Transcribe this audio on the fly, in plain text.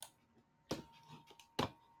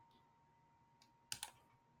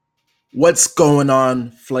What's going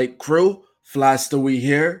on, flight crew? Fly Stewie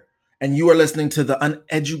here, and you are listening to the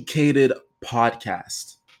Uneducated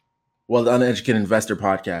Podcast. Well, the Uneducated Investor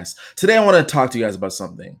Podcast. Today, I want to talk to you guys about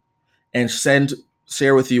something and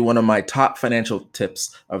share with you one of my top financial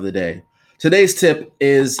tips of the day. Today's tip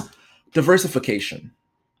is diversification.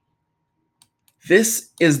 This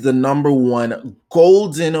is the number one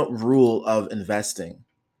golden rule of investing.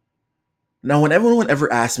 Now, when everyone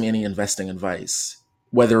ever asks me any investing advice,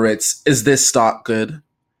 whether it's, is this stock good?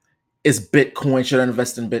 Is Bitcoin, should I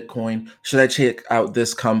invest in Bitcoin? Should I check out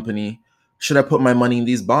this company? Should I put my money in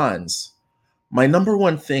these bonds? My number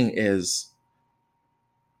one thing is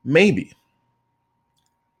maybe.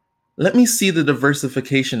 Let me see the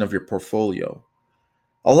diversification of your portfolio.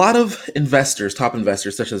 A lot of investors, top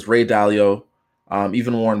investors, such as Ray Dalio,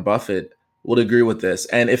 even Warren Buffett, would agree with this.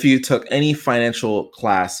 And if you took any financial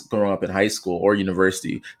class growing up in high school or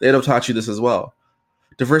university, they'd have taught you this as well.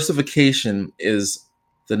 Diversification is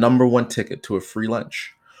the number one ticket to a free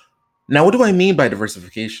lunch. Now, what do I mean by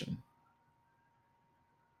diversification?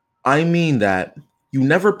 I mean that you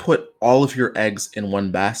never put all of your eggs in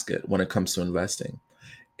one basket when it comes to investing.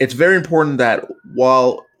 It's very important that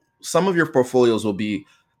while some of your portfolios will be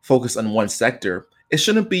focused on one sector, it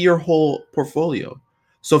shouldn't be your whole portfolio.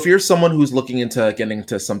 So if you're someone who's looking into getting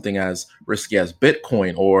into something as risky as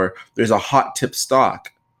Bitcoin, or there's a hot tip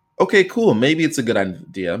stock, okay, cool. Maybe it's a good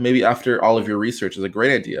idea. Maybe after all of your research is a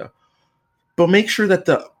great idea. But make sure that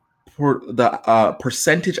the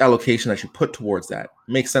percentage allocation that you put towards that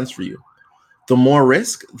makes sense for you. The more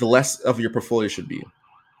risk, the less of your portfolio should be.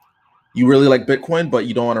 You really like Bitcoin, but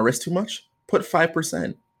you don't want to risk too much? Put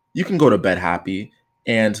 5%. You can go to bed happy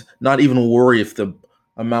and not even worry if the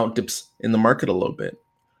amount dips in the market a little bit.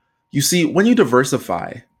 You see, when you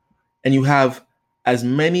diversify and you have as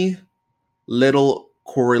many little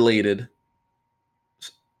correlated,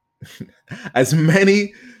 as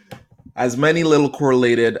many little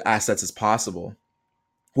correlated assets as possible,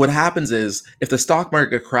 what happens is if the stock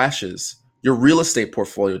market crashes, your real estate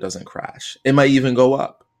portfolio doesn't crash. It might even go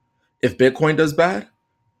up. If Bitcoin does bad,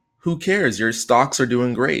 who cares? Your stocks are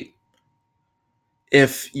doing great.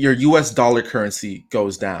 If your US dollar currency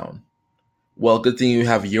goes down, well, good thing you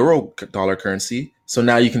have euro dollar currency. So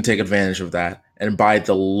now you can take advantage of that and buy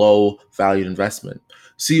the low valued investment.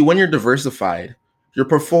 See, when you're diversified, your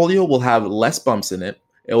portfolio will have less bumps in it.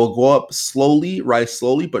 It will go up slowly, rise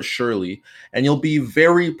slowly but surely, and you'll be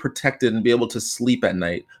very protected and be able to sleep at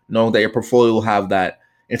night, knowing that your portfolio will have that.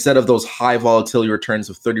 Instead of those high volatility returns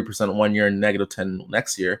of 30% one year and negative 10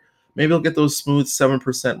 next year, maybe you'll get those smooth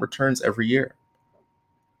 7% returns every year.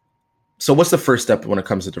 So what's the first step when it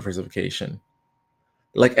comes to diversification?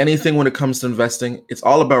 Like anything when it comes to investing, it's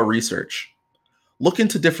all about research. Look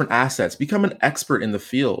into different assets, become an expert in the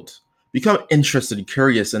field, become interested and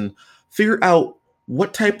curious, and figure out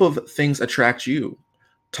what type of things attract you.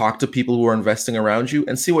 Talk to people who are investing around you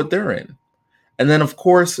and see what they're in. And then, of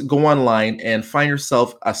course, go online and find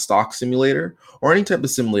yourself a stock simulator or any type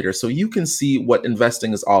of simulator so you can see what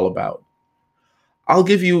investing is all about. I'll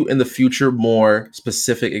give you in the future more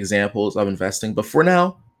specific examples of investing, but for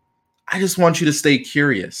now, I just want you to stay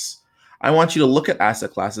curious. I want you to look at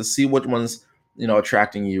asset classes, see what ones,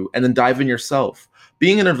 attracting you, and then dive in yourself.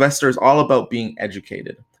 Being an investor is all about being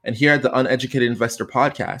educated. And here at the Uneducated Investor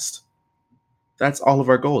Podcast, that's all of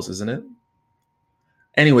our goals, isn't it?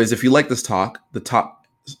 Anyways, if you like this talk, the top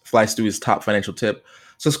Fly Stewie's top financial tip,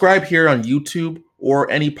 subscribe here on YouTube or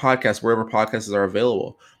any podcast, wherever podcasts are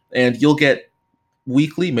available. And you'll get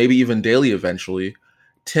weekly, maybe even daily eventually,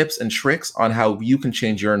 tips and tricks on how you can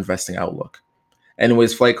change your investing outlook.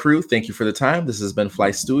 Anyways, flight crew, thank you for the time. This has been Fly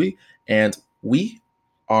Stewie, and we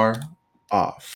are off.